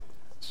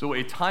So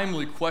a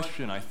timely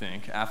question, I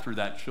think, after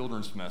that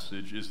children's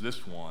message is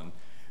this one.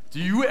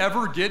 Do you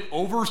ever get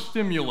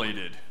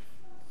overstimulated?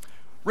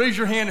 Raise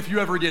your hand if you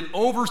ever get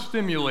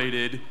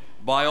overstimulated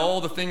by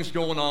all the things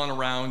going on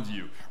around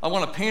you. I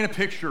want to paint a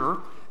picture,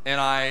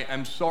 and I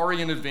am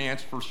sorry in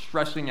advance for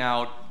stressing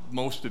out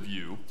most of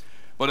you.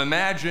 But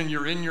imagine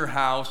you're in your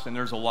house and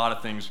there's a lot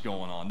of things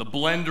going on. The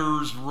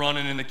blender's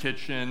running in the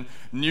kitchen.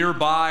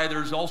 Nearby,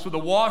 there's also the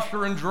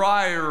washer and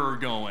dryer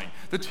going.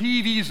 The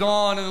TV's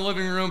on in the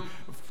living room,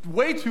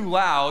 way too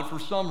loud for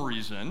some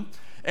reason.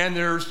 And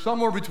there's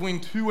somewhere between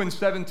 2 and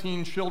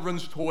 17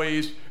 children's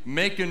toys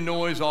making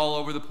noise all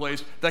over the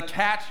place. The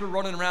cats are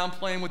running around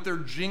playing with their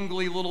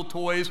jingly little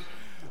toys.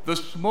 The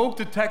smoke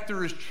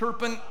detector is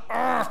chirping.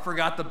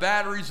 Forgot the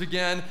batteries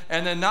again.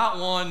 And then not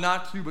one,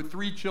 not two, but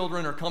 3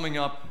 children are coming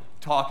up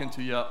talking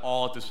to you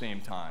all at the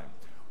same time.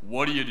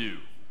 What do?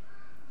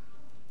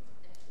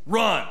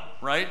 Run,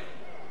 right?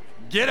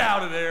 Get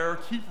out of there.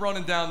 Keep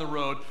running down the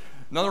road.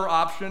 Another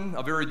option,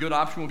 a very good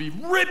option, would be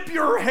rip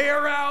your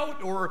hair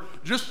out or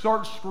just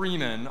start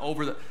screaming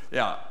over the,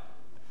 yeah.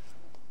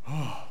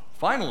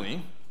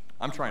 Finally,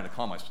 I'm trying to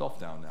calm myself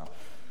down now.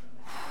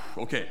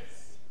 Okay,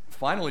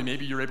 finally,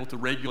 maybe you're able to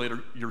regulate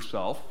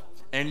yourself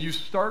and you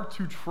start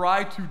to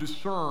try to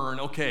discern,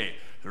 okay,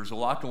 there's a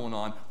lot going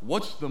on.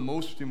 What's the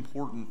most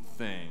important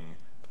thing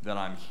that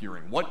I'm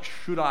hearing? What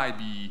should I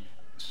be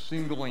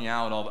singling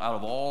out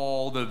of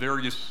all the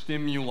various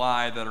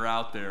stimuli that are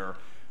out there?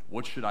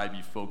 What should I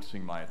be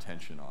focusing my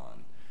attention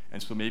on?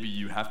 And so maybe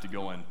you have to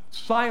go and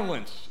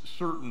silence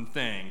certain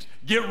things,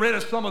 get rid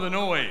of some of the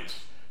noise,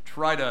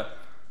 try to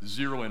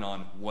zero in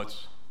on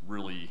what's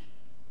really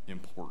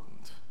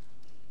important.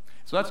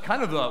 So that's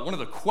kind of one of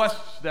the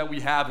quests that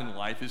we have in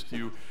life is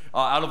to,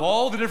 out of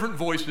all the different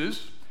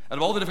voices, out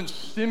of all the different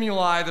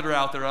stimuli that are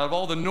out there, out of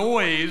all the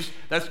noise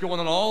that's going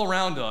on all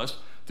around us,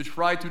 to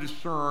try to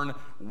discern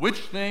which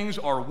things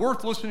are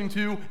worth listening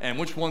to and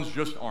which ones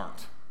just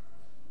aren't.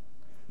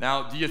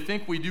 Now, do you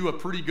think we do a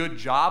pretty good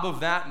job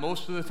of that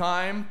most of the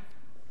time?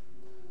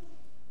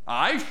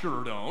 I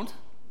sure don't.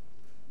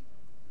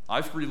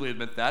 I freely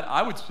admit that.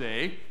 I would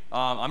say,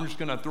 I'm just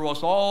going to throw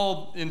us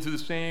all into the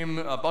same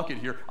bucket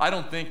here. I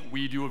don't think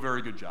we do a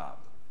very good job.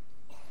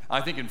 I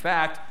think, in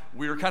fact,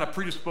 we're kind of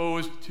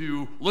predisposed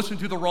to listen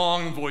to the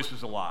wrong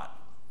voices a lot.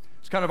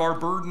 It's kind of our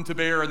burden to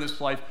bear in this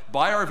life.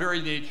 By our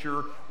very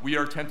nature, we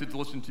are tempted to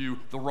listen to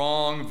the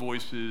wrong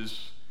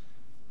voices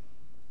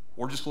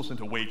or just listen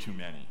to way too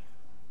many.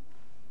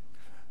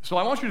 So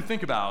I want you to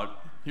think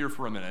about, here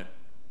for a minute,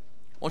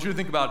 I want you to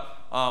think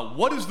about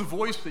what is the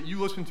voice that you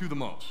listen to the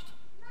most?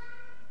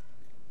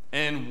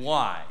 And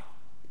why?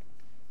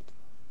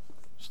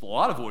 Just a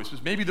lot of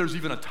voices. Maybe there's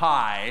even a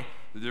tie.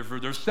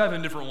 There's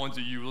 7 different ones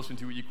that you listen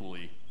to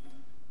equally.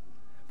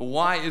 But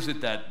why is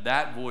it that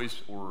that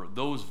voice or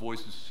those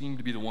voices seem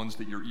to be the ones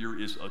that your ear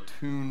is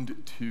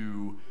attuned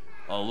to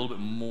a little bit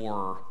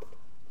more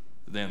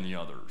than the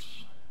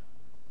others?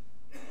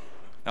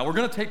 Now we're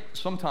going to take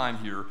some time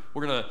here.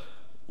 We're going to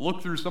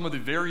look through some of the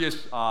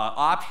various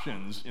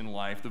options in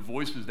life, the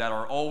voices that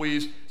are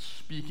always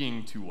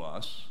speaking to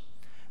us.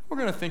 We're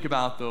going to think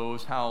about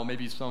those, how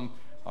maybe some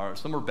are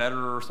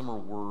better, some are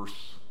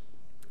worse.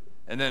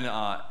 And then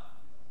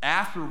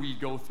after we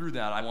go through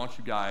that, I want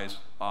you guys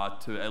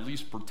to at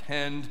least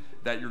pretend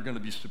that you're going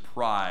to be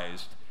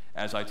surprised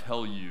as I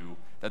tell you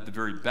that the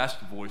very best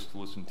voice to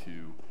listen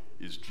to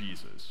is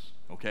Jesus.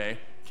 Okay?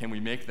 Can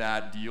we make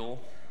that deal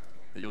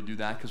that you'll do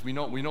that? Because we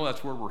know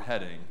that's where we're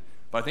heading.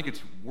 But I think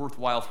it's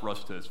worthwhile for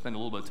us to spend a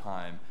little bit of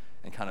time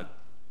and kind of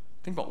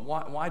think about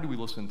why do we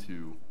listen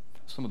to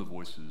some of the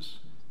voices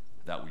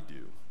that we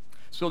do.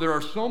 So there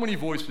are so many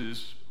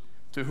voices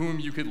to whom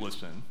you could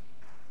listen.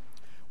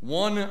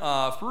 One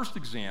first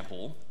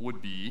example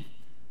would be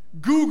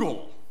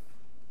Google,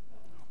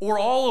 or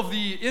all of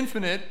the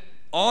infinite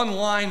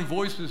online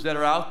voices that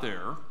are out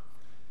there.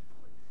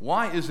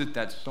 Why is it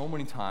that so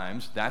many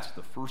times that's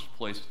the first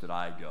place that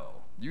I go?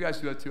 You guys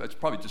do that too? It's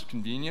probably just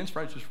convenience,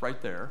 right? Just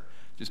right there.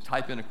 Just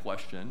type in a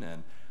question,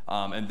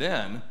 and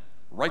then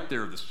right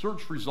there, the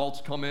search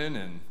results come in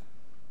in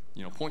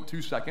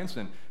 0.2 seconds,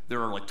 and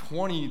there are like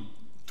 20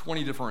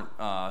 different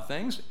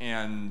things,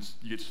 and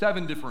you get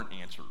 7 different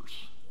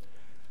answers.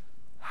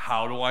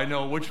 How do I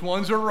know which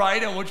ones are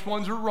right and which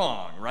ones are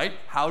wrong, right?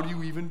 How do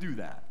you even do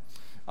that?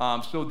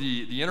 So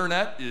the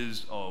internet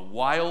is a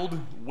wild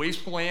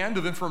wasteland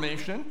of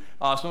information.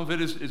 Some of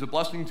it is a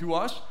blessing to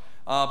us,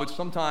 but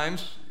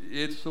sometimes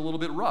it's a little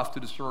bit rough to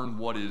discern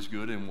what is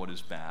good and what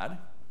is bad.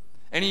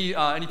 Any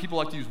people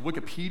like to use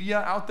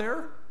Wikipedia out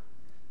there?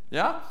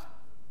 Yeah?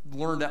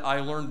 I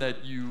learned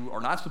that you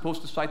are not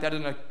supposed to cite that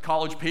in a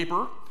college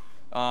paper,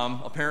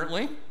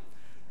 apparently.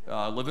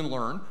 Live and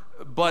learn.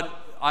 But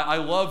I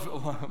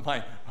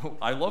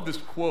love this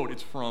quote.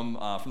 It's from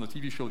the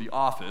TV show The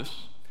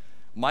Office.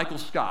 Michael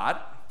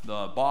Scott,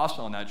 the boss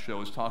on that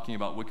show, is talking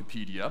about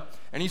Wikipedia,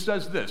 and he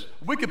says this: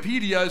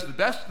 Wikipedia is the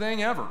best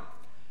thing ever.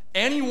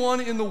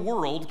 Anyone in the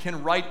world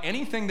can write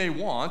anything they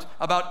want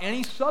about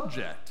any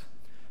subject,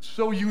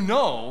 so you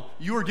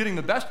are getting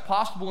the best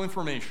possible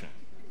information.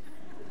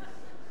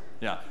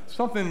 Yeah,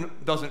 something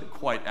doesn't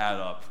quite add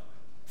up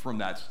from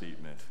that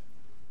statement.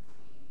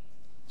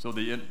 So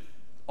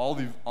all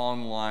the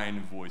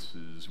online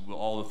voices,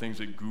 all the things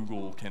that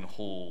Google can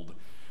hold,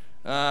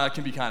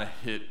 can be kind of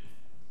hit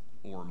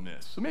or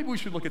miss. So maybe we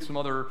should look at some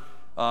other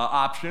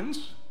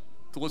options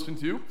to listen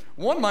to.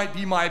 One might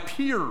be my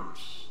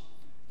peers.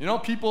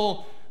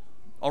 People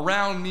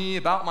around me,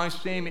 about my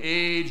same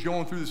age,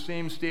 going through the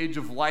same stage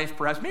of life,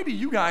 perhaps. Maybe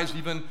you guys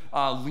even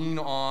lean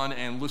on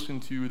and listen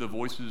to the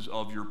voices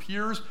of your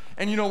peers.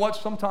 And you know what?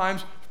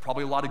 Sometimes there's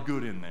probably a lot of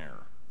good in there.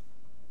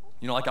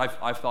 Like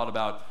I've thought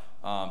about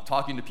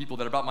talking to people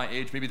that are about my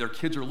age. Maybe their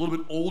kids are a little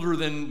bit older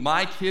than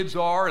my kids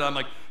are, and I'm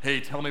like, hey,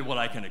 tell me what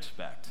I can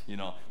expect.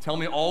 Tell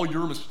me all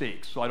your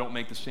mistakes so I don't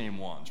make the same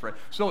ones, right?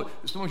 So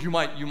sometimes you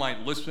might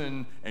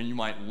listen and you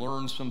might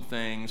learn some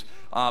things.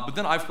 But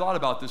then I've thought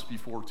about this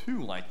before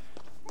too, like,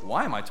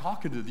 why am I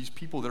talking to these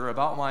people that are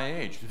about my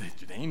age?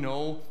 Do they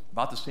know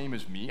about the same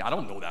as me? I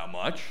don't know that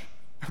much.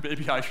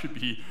 Maybe I should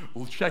be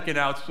checking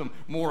out some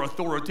more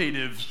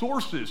authoritative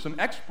sources, some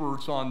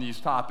experts on these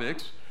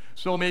topics.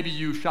 So maybe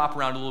you shop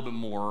around a little bit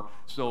more.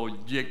 So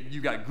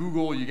you got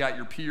Google, you got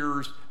your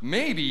peers.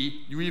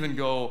 Maybe you even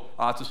go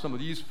to some of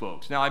these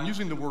folks. Now, I'm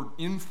using the word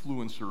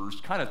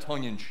influencers kind of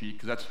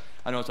tongue-in-cheek, because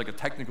I know it's like a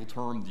technical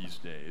term these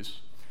days.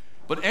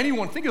 But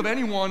think of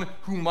anyone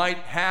who might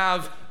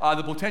have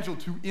the potential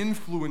to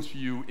influence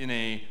you in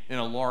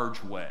a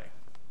large way.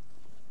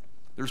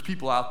 There's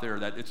people out there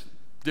that it's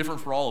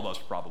different for all of us,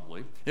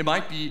 probably. It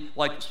might be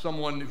like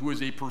someone who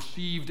is a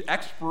perceived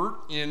expert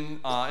in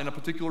a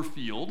particular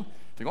field.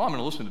 Think, I'm going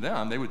to listen to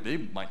them. They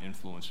might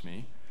influence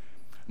me.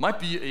 Might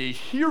be a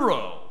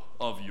hero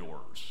of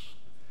yours,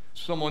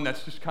 someone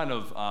that's just kind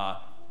of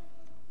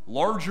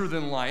larger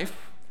than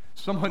life,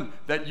 someone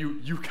that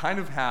you kind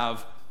of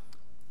have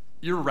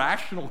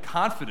irrational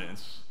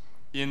confidence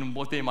in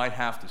what they might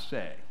have to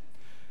say.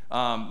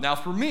 Now,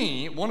 for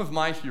me, one of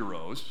my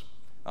heroes,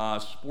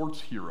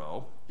 sports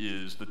hero,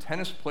 is the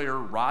tennis player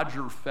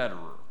Roger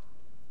Federer.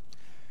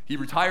 He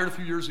retired a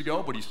few years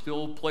ago, but he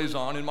still plays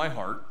on in my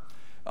heart.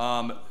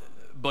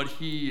 But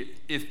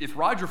if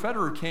Roger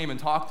Federer came and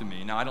talked to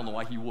me, now I don't know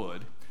why he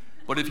would,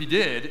 but if he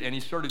did and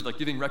he started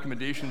giving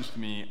recommendations to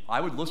me,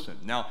 I would listen.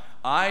 Now,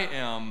 I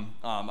am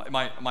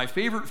my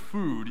favorite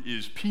food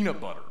is peanut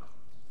butter.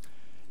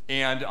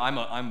 And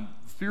I'm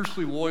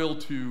fiercely loyal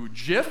to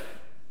Jif.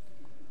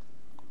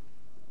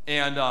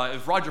 And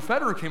if Roger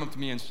Federer came up to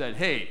me and said,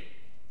 hey,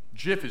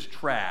 Jif is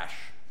trash,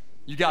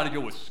 you got to go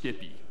with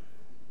Skippy,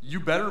 you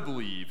better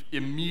believe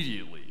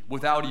immediately,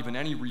 without even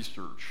any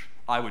research,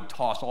 I would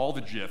toss all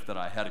the Jif that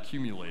I had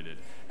accumulated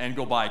and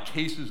go buy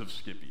cases of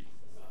Skippy.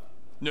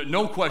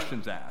 No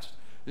questions asked.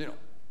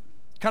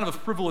 Kind of a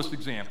frivolous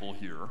example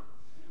here.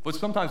 But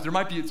sometimes there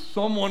might be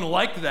someone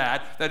like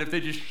that if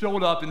they just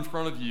showed up in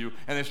front of you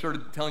and they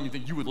started telling you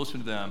that you would listen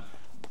to them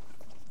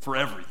for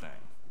everything.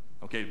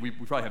 Okay, we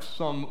probably have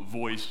some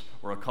voice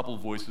or a couple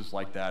of voices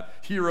like that.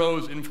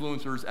 Heroes,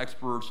 influencers,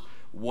 experts,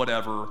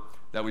 whatever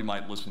that we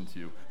might listen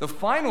to. The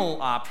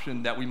final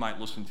option that we might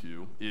listen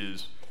to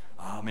is,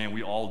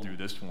 we all do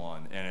this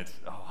one, and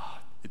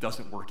it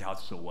doesn't work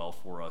out so well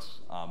for us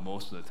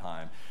most of the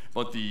time.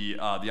 But the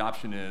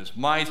option is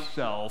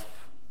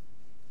myself.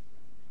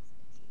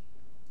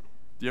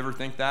 Do you ever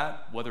think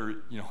that? Whether,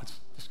 it's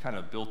just kind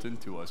of built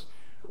into us.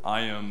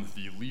 I am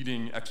the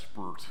leading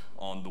expert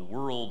on the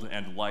world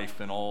and life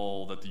and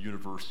all that the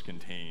universe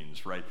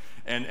contains, right?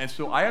 And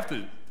so I have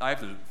to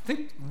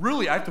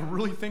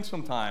really think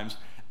sometimes,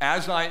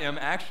 as I am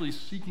actually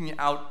seeking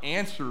out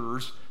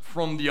answers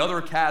from the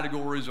other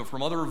categories or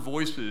from other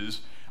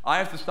voices, I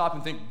have to stop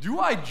and think, am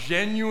I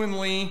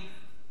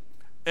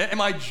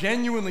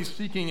genuinely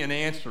seeking an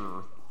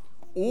answer,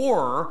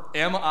 or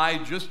am I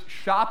just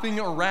shopping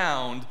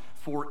around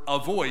for a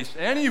voice,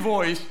 any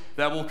voice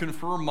that will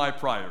confirm my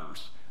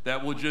priors,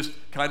 that will just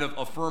kind of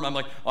affirm? I'm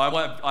like,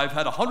 I've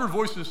had 100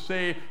 voices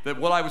say that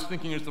what I was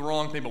thinking is the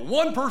wrong thing, but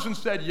one person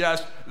said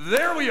yes,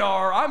 there we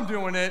are, I'm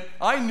doing it,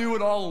 I knew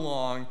it all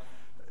along.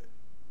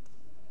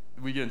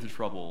 We get into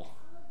trouble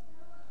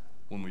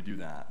when we do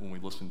that, when we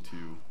listen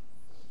to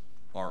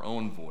our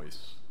own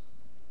voice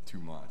too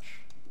much.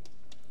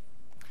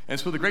 And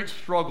so one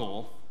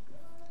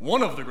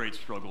of the great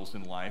struggles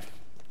in life,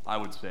 I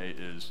would say,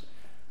 is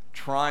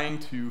trying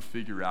to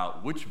figure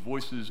out which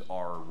voices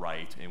are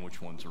right and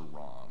which ones are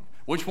wrong,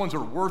 which ones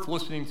are worth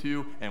listening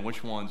to and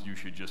which ones you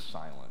should just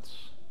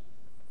silence.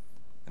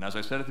 And as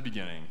I said at the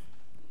beginning,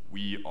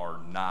 we are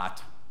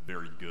not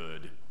very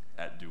good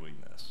at doing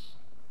this.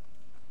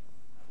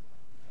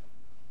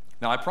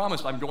 Now, I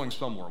promise I'm going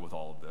somewhere with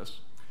all of this,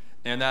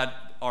 and that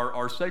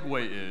our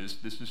segue is,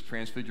 this is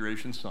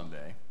Transfiguration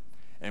Sunday,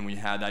 and we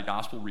had that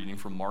gospel reading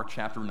from Mark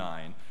chapter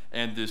 9,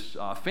 and this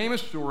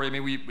famous story,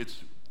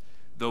 it's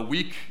the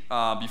week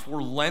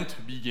before Lent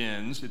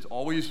begins. It's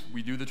always,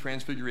 we do the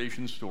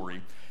Transfiguration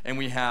story, and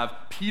we have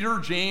Peter,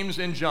 James,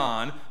 and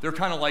John. They're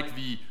kind of like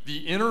the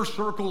inner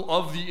circle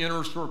of the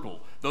inner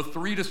circle, the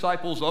 3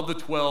 disciples of the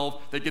 12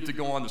 that get to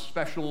go on the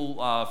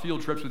special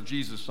field trips with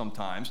Jesus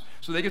sometimes.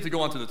 So they get to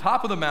go onto the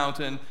top of the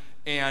mountain,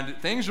 and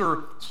things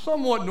are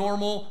somewhat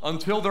normal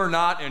until they're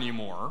not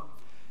anymore.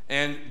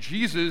 And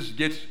Jesus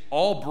gets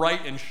all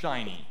bright and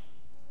shiny.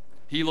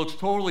 He looks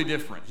totally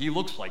different. He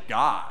looks like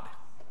God.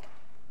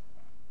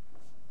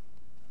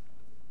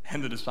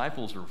 And the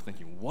disciples are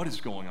thinking, what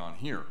is going on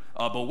here?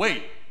 But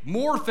wait,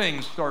 more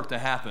things start to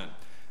happen.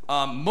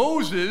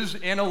 Moses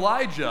and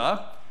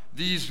Elijah,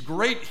 these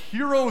great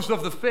heroes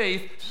of the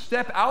faith,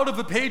 step out of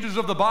the pages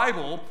of the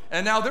Bible,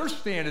 and now they're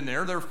standing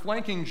there. They're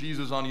flanking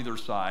Jesus on either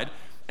side.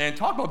 And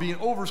talk about being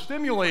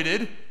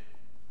overstimulated.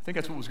 I think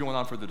that's what was going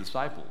on for the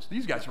disciples.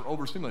 These guys are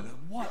overstimulated.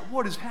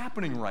 What is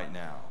happening right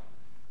now?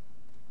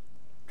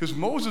 Because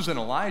Moses and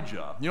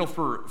Elijah,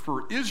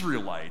 for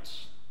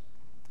Israelites,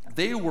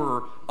 they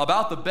were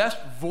about the best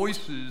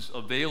voices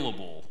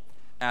available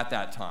at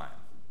that time.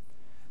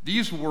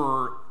 These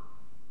were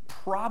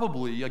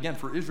probably, again,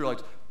 for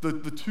Israelites,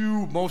 the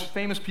two most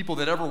famous people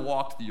that ever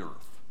walked the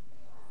earth.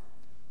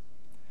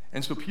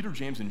 And so Peter,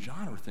 James, and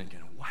John are thinking,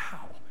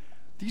 wow,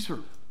 these are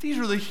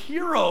the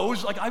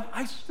heroes. Like,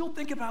 I still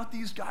think about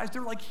these guys.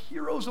 They're like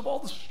heroes of all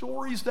the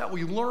stories that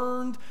we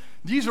learned.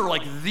 These are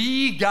like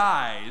the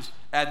guys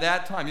at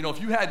that time. If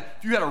you had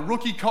a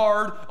rookie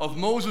card of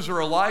Moses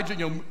or Elijah,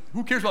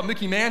 who cares about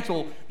Mickey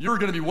Mantle? You're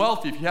going to be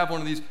wealthy if you have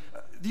one of these.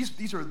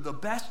 These are the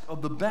best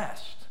of the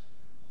best.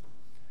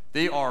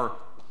 They are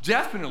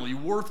definitely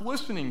worth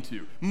listening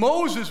to.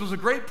 Moses was a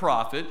great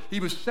prophet.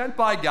 He was sent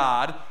by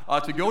God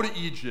to go to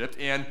Egypt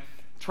and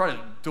try to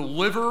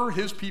deliver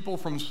his people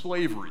from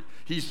slavery.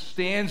 He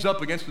stands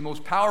up against the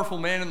most powerful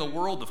man in the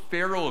world, the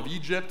Pharaoh of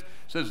Egypt,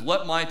 says,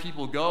 let my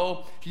people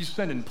go. He's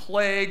sending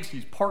plagues.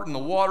 He's parting the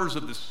waters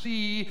of the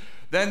sea.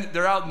 Then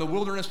they're out in the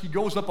wilderness. He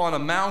goes up on a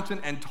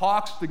mountain and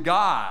talks to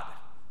God.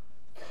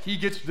 He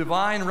gets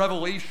divine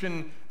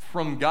revelation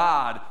from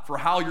God for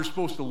how you're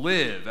supposed to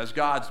live as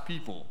God's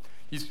people.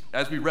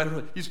 As we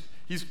read,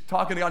 he's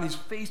talking to God, and his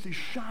face is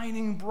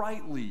shining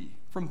brightly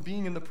from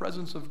being in the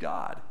presence of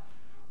God.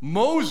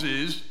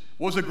 Moses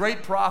was a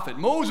great prophet.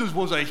 Moses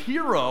was a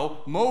hero.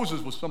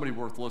 Moses was somebody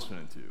worth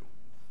listening to.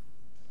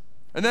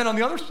 And then on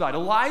the other side,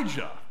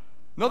 Elijah,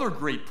 another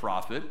great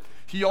prophet.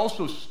 He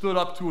also stood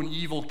up to an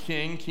evil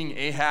king, King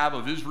Ahab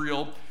of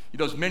Israel. He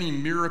does many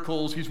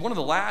miracles. He's one of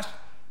the last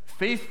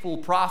faithful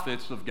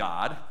prophets of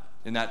God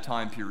in that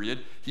time period.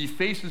 He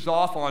faces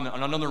off on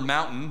another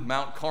mountain,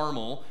 Mount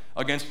Carmel,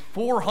 against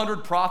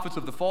 400 prophets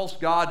of the false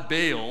god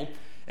Baal,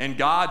 and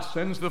God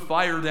sends the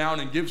fire down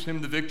and gives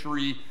him the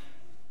victory.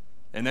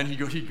 And then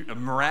he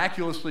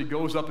miraculously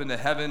goes up into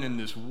heaven in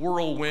this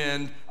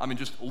whirlwind.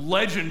 Just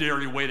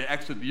legendary way to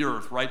exit the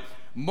earth, right?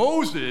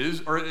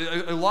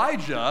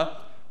 Elijah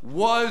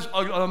was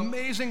an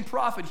amazing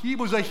prophet. He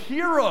was a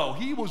hero.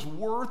 He was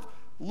worth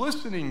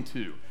listening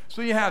to.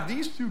 So you have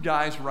these two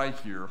guys right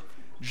here.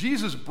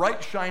 Jesus,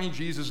 bright, shiny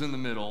Jesus in the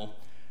middle,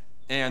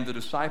 and the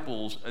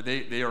disciples,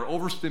 they are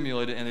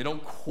overstimulated, and they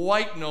don't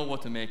quite know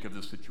what to make of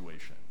this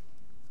situation.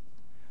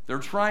 They're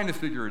trying to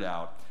figure it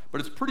out,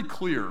 but it's pretty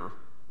clear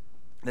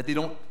that they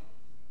don't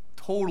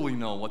totally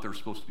know what they're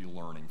supposed to be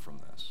learning from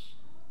this.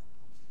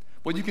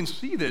 But you can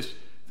see this.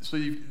 So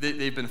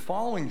they've been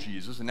following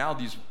Jesus, and now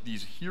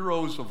these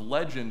heroes of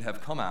legend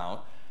have come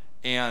out,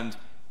 and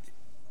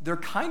they're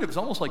it's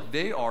almost like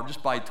they are,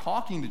 just by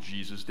talking to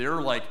Jesus,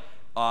 they're like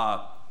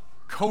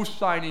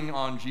co-signing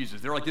on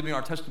Jesus. They're like giving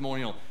our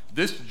testimonial.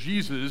 This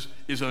Jesus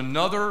is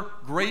another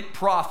great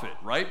prophet,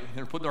 right?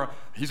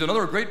 He's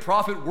another great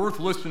prophet worth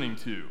listening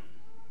to.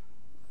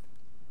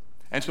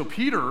 And so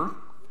Peter,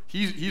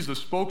 he's the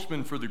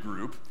spokesman for the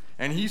group,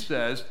 and he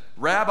says,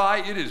 Rabbi,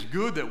 it is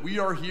good that we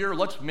are here.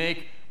 Let's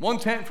make one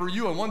tent for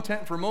you and one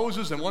tent for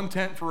Moses and one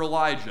tent for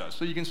Elijah.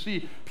 So you can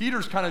see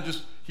Peter's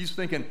he's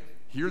thinking,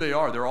 here they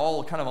are. They're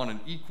all kind of on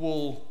an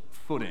equal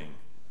footing.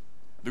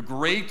 The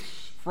greats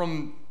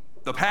from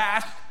the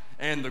past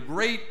and the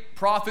great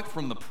prophet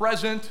from the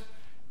present.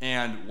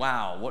 And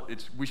wow,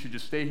 we should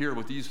just stay here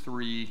with these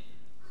three.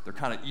 They're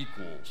kind of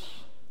equals.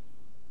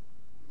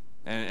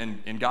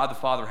 And God the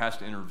Father has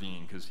to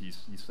intervene because he's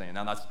saying,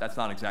 now that's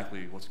not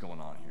exactly what's going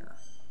on here.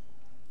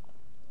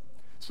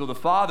 So the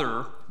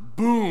Father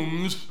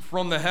booms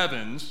from the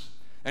heavens,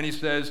 and he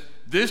says,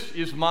 this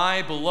is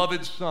my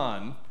beloved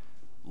Son,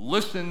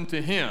 listen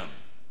to him.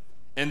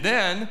 And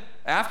then,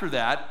 after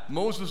that,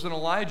 Moses and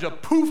Elijah,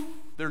 poof,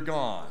 they're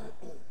gone.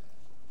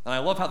 And I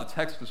love how the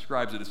text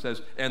describes it. It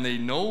says, and they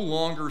no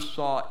longer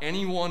saw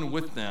anyone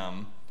with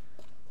them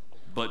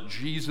but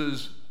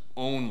Jesus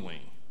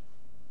only.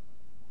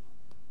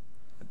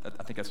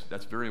 I think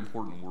that's very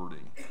important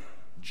wording.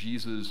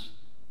 Jesus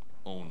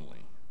only.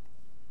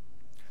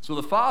 So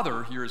the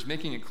Father here is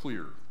making it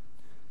clear.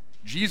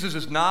 Jesus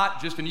is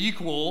not just an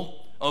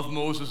equal of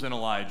Moses and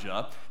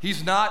Elijah.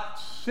 He's not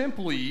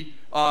simply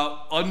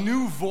a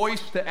new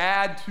voice to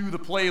add to the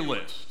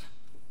playlist.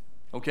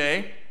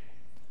 Okay?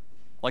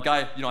 Like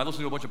I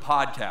listen to a bunch of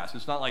podcasts.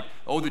 It's not like,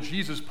 the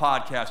Jesus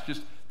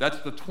podcast, that's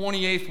the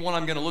 28th one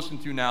I'm going to listen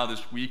to now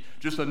this week.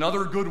 Just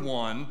another good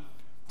one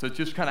to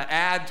just kind of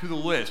add to the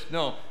list.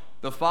 No,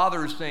 the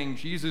Father is saying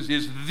Jesus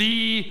is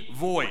the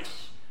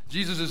voice.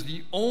 Jesus is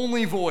the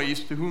only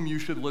voice to whom you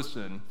should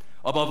listen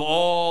above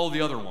all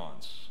the other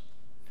ones.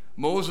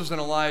 Moses and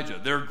Elijah,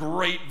 they're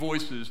great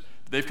voices.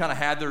 They've kind of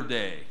had their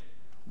day.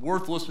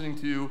 Worth listening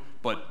to,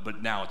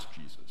 but now it's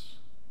Jesus.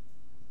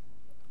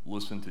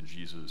 Listen to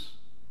Jesus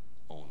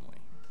only.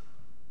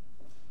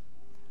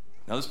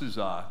 Now this is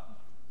an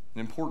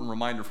important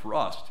reminder for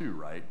us too,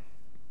 right?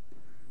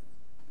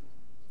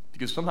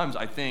 Because sometimes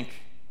I think,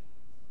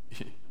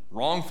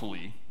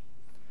 wrongfully,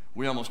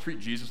 we almost treat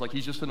Jesus like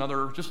he's just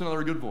another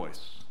good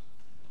voice.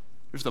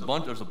 There's a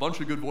bunch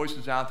of good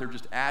voices out there.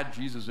 Just add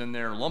Jesus in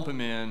there, lump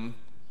him in.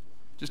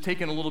 Just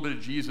take in a little bit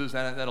of Jesus,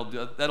 and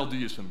that'll do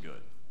you some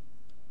good.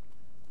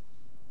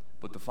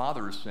 But the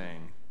Father is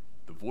saying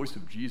the voice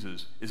of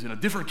Jesus is in a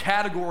different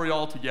category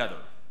altogether.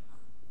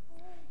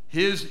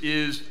 His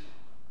is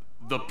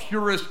the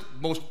purest,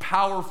 most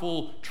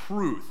powerful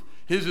truth.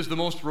 His is the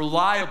most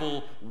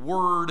reliable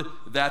word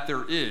that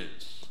there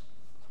is.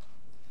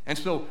 And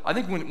so I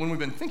think when we've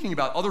been thinking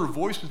about other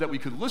voices that we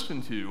could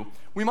listen to,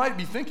 we might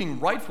be thinking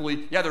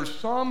rightfully, there's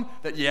some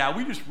that,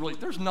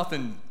 there's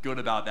nothing good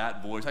about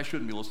that voice. I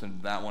shouldn't be listening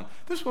to that one.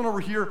 This one over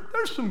here,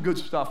 there's some good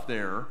stuff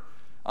there.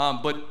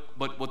 But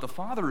what the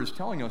Father is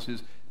telling us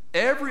is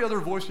every other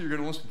voice that you're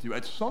going to listen to,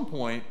 at some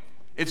point,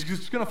 it's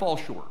going to fall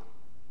short.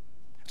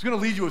 It's going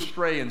to lead you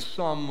astray in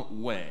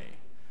some way.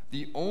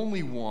 The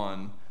only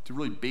one to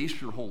really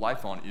base your whole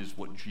life on is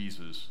what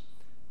Jesus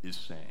is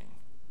saying.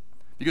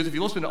 Because if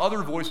you listen to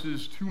other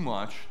voices too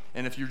much,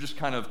 and if you're just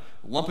kind of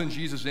lumping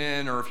Jesus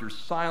in, or if you're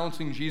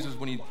silencing Jesus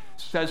when he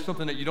says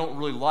something that you don't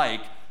really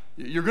like,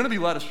 you're going to be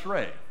led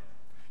astray.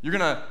 You're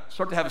going to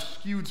start to have a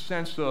skewed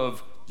sense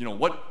of,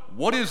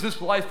 what is this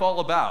life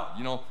all about?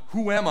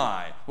 Who am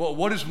I? Well,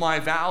 what is my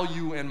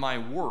value and my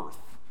worth?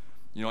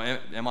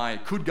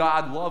 Could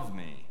God love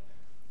me?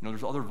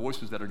 There's other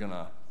voices that are going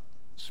to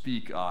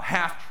speak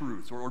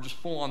half-truths or just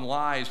full-on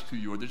lies to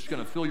you, or they're just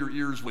going to fill your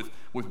ears with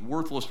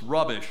worthless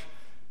rubbish.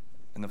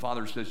 And the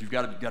Father says, you've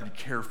got to be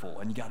careful,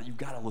 and you've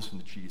got to listen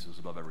to Jesus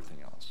above everything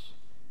else.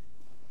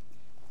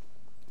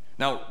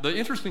 Now, the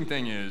interesting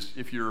thing is,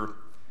 if you're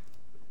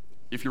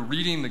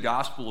reading the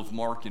Gospel of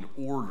Mark in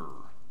order,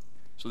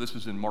 so this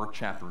is in Mark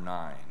chapter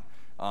 9,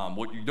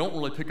 what you don't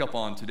really pick up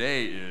on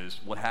today is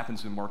what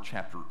happens in Mark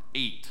chapter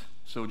 8.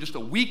 So just a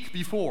week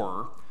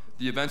before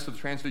the events of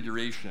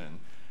Transfiguration,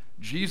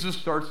 Jesus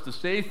starts to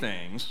say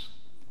things,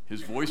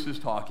 his voice is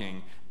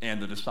talking,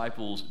 and the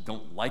disciples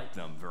don't like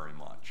them very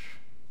much,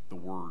 the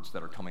words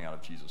that are coming out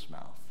of Jesus'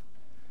 mouth.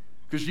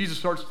 Because Jesus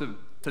starts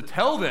to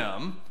tell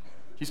them,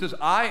 he says,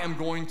 I am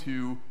going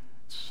to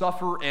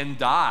suffer and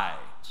die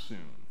soon.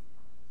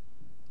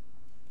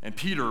 And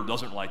Peter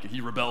doesn't like it.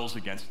 He rebels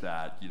against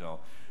that,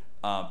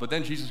 But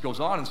then Jesus goes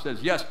on and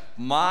says, yes,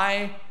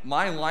 my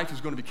life is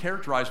going to be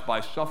characterized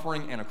by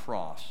suffering and a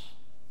cross.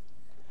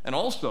 And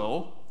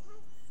also,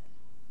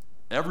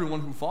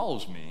 everyone who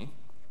follows me,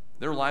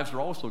 their lives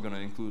are also going to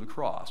include a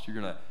cross. You're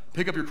going to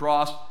pick up your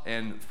cross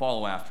and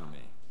follow after me.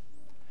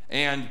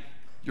 And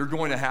you're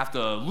going to have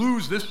to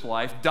lose this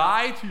life,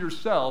 die to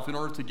yourself in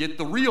order to get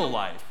the real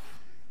life,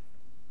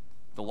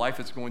 the life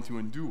that's going to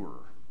endure,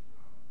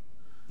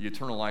 the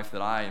eternal life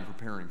that I am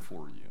preparing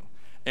for you.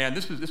 And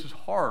this is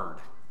hard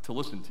to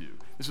listen to.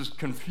 This is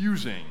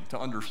confusing to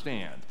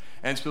understand.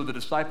 And so the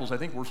disciples, I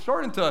think, were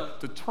starting to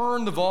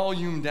turn the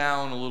volume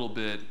down a little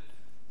bit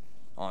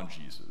on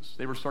Jesus.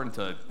 They were starting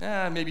to,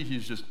 maybe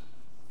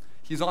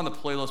he's on the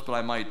playlist, but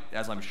I might,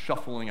 as I'm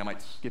shuffling, I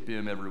might skip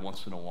him every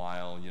once in a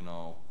while,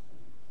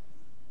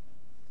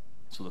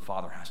 So the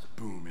Father has to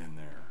boom in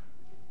there.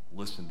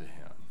 Listen to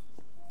him.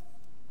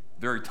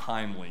 Very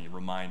timely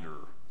reminder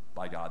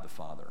by God the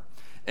Father.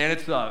 And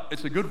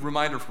it's a good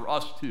reminder for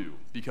us too,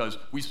 because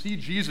we see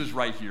Jesus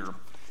right here,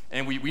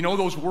 and we know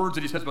those words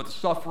that he says about the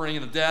suffering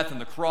and the death and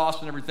the cross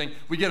and everything.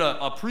 We get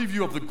a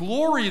preview of the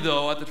glory,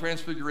 though, at the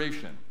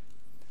Transfiguration.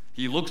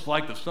 He looks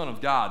like the Son of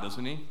God,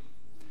 doesn't he?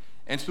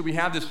 And so we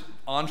have this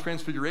on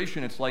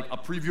Transfiguration. It's like a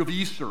preview of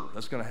Easter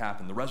that's going to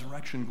happen, the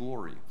resurrection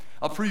glory.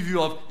 A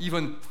preview of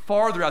even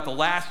farther at the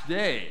last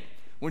day,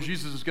 when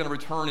Jesus is going to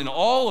return in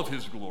all of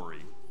his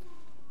glory.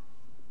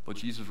 But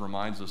Jesus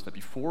reminds us that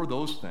before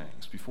those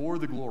things, before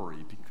the glory,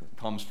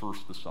 comes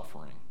first the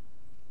suffering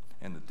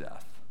and the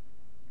death.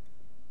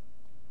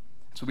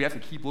 So we have to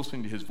keep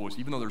listening to his voice,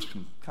 even though there's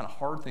some kind of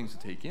hard things to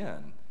take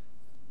in.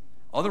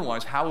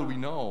 Otherwise, how would we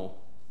know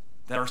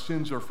that our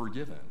sins are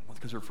forgiven? Well,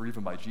 because they're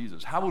forgiven by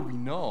Jesus. How would we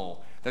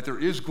know that there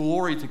is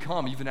glory to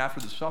come even after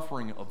the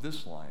suffering of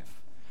this life?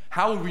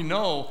 How would we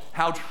know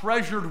how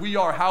treasured we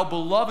are, how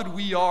beloved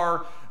we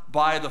are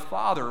by the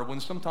Father, when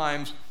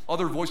sometimes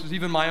other voices,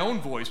 even my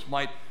own voice,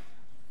 might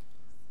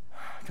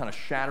kind of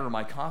shatter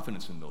my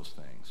confidence in those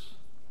things?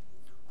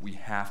 We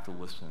have to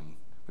listen.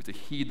 We have to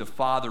heed the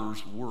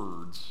Father's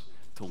words,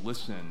 to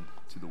listen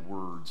to the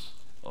words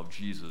of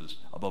Jesus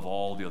above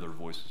all the other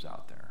voices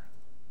out there.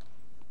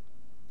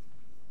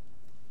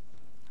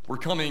 We're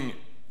coming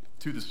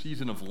to the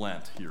season of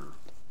Lent here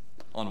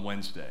on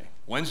Wednesday.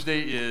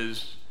 Wednesday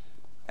is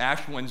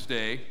Ash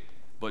Wednesday,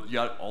 but you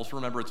got to also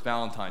remember it's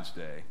Valentine's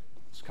Day.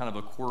 It's kind of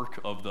a quirk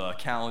of the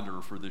calendar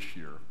for this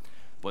year.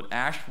 But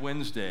Ash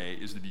Wednesday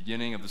is the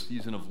beginning of the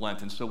season of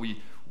Lent, and so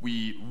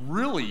we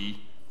really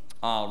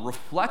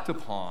reflect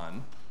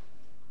upon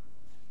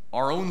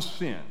our own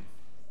sin.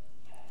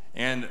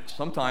 And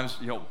sometimes,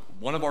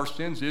 one of our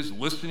sins is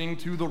listening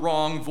to the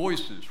wrong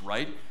voices,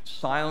 right?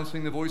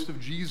 Silencing the voice of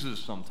Jesus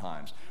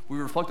sometimes. We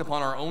reflect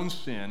upon our own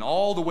sin,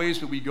 all the ways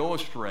that we go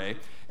astray,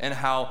 and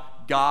how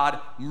God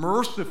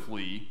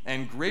mercifully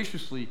and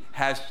graciously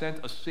has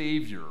sent a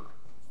Savior.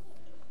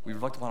 We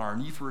reflect upon our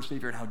need for a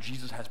Savior and how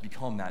Jesus has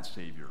become that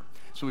Savior.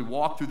 So we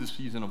walk through the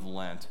season of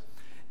Lent.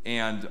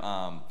 And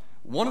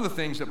one of the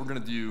things that we're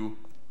going to do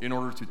in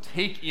order to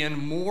take in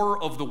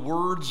more of the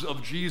words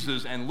of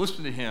Jesus and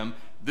listen to him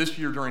this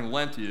year during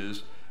Lent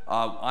is,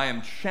 I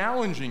am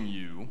challenging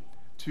you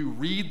to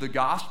read the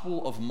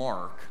Gospel of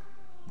Mark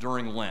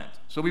during Lent.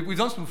 So we've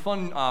done some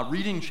fun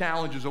reading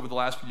challenges over the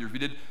last few years. We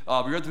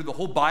read through the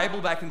whole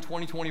Bible back in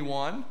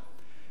 2021.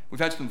 We've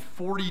had some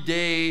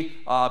 40-day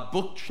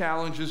book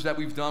challenges that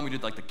we've done. We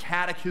did like the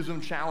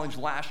Catechism challenge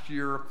last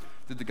year,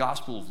 did the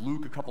Gospel of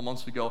Luke a couple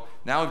months ago.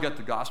 Now we've got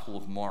the Gospel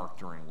of Mark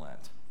during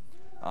Lent.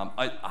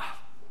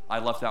 I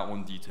left out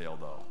one detail,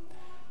 though.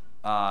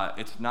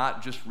 It's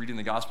not just reading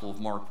the Gospel of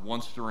Mark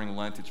once during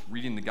Lent. It's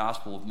reading the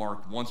Gospel of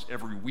Mark once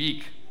every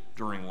week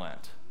during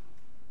Lent.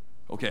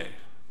 Okay.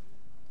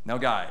 Now,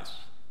 guys,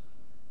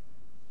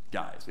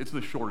 it's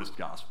the shortest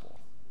Gospel.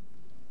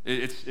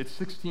 It's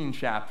 16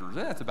 chapters.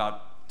 That's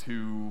about a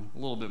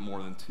little bit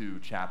more than 2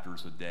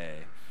 chapters a day.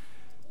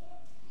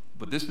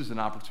 But this is an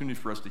opportunity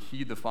for us to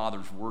heed the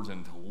Father's words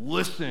and to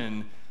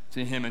listen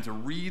to him and to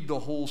read the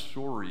whole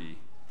story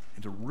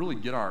and to really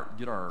get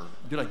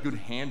a good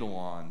handle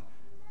on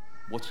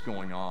what's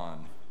going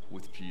on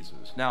with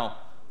Jesus. Now,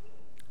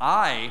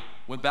 I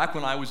went back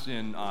when I was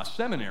in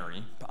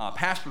seminary,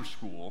 pastor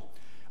school.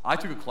 I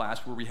took a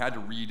class where we had to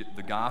read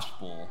the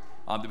gospel.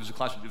 It was a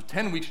class of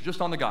 10 weeks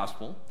just on the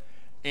gospel,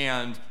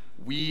 and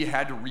we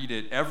had to read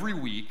it every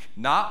week,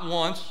 not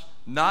once,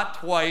 not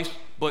twice,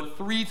 but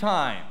 3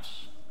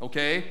 times,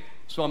 okay?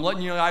 So I'm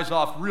letting you guys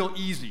off real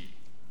easy,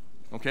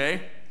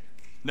 okay?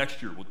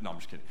 Next year, no, I'm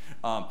just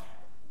kidding.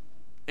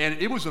 And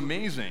it was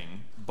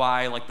amazing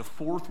by like the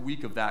 4th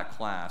week of that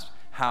class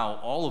how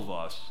all of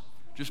us,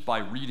 just by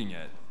reading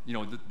it,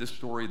 this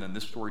story, then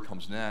this story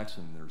comes next,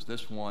 and there's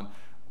this one,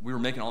 we were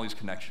making all these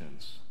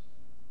connections.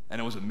 And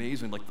it was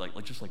amazing, like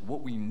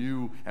what we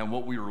knew and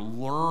what we were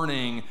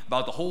learning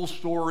about the whole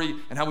story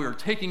and how we were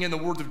taking in the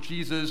words of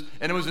Jesus.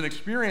 And it was an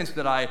experience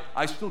that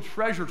I still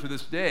treasure to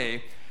this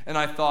day. And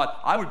I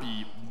thought I would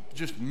be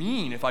just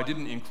mean if I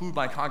didn't include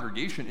my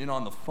congregation in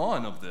on the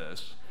fun of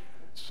this.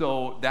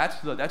 So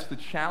that's the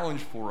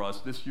challenge for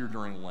us this year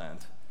during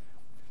Lent.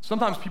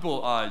 Sometimes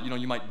people,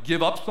 you might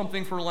give up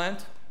something for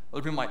Lent.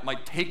 Other people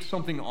might take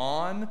something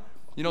on.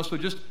 So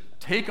just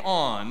take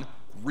on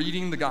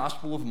reading the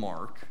Gospel of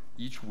Mark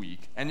each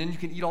week, and then you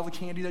can eat all the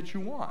candy that you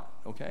want,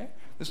 okay?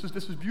 This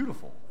is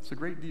beautiful. It's a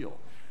great deal.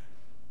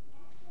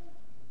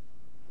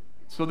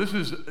 So this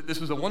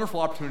is a wonderful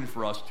opportunity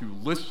for us to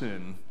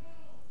listen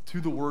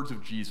to the words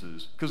of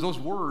Jesus, because those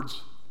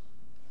words,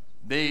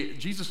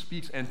 Jesus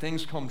speaks and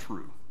things come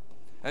true.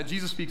 And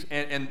Jesus speaks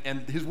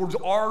and his words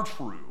are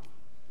true.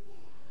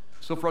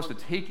 So for us to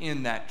take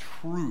in that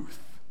truth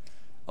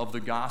of the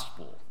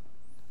gospel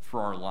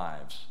for our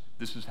lives,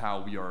 this is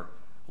how we are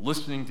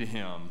listening to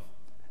him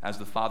as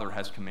the Father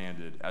has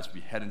commanded as we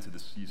head into the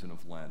season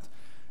of Lent.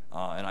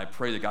 And I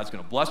pray that God's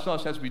going to bless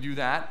us as we do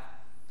that,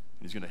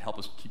 and he's going to help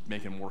us keep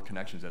making more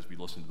connections as we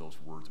listen to those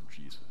words of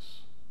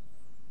Jesus.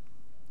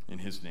 In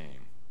his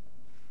name,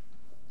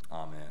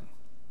 amen.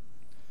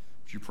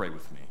 Would you pray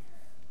with me?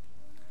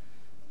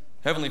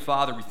 Heavenly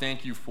Father, we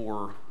thank you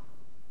for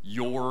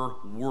your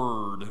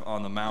word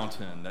on the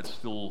mountain that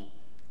still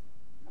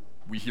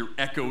we hear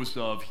echoes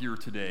of here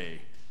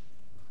today,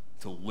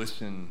 to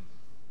listen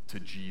to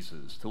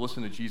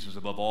Jesus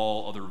above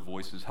all other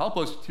voices. Help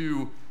us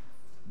to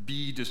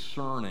be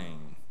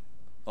discerning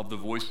of the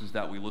voices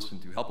that we listen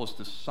to. Help us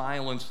to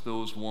silence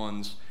those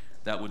ones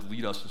that would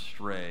lead us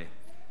astray,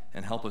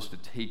 and help us to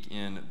take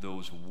in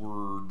those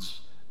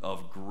words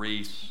of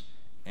grace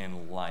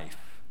and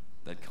life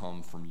that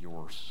come from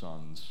your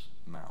Son's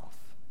mouth.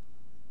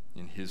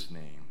 In his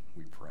name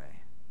we pray.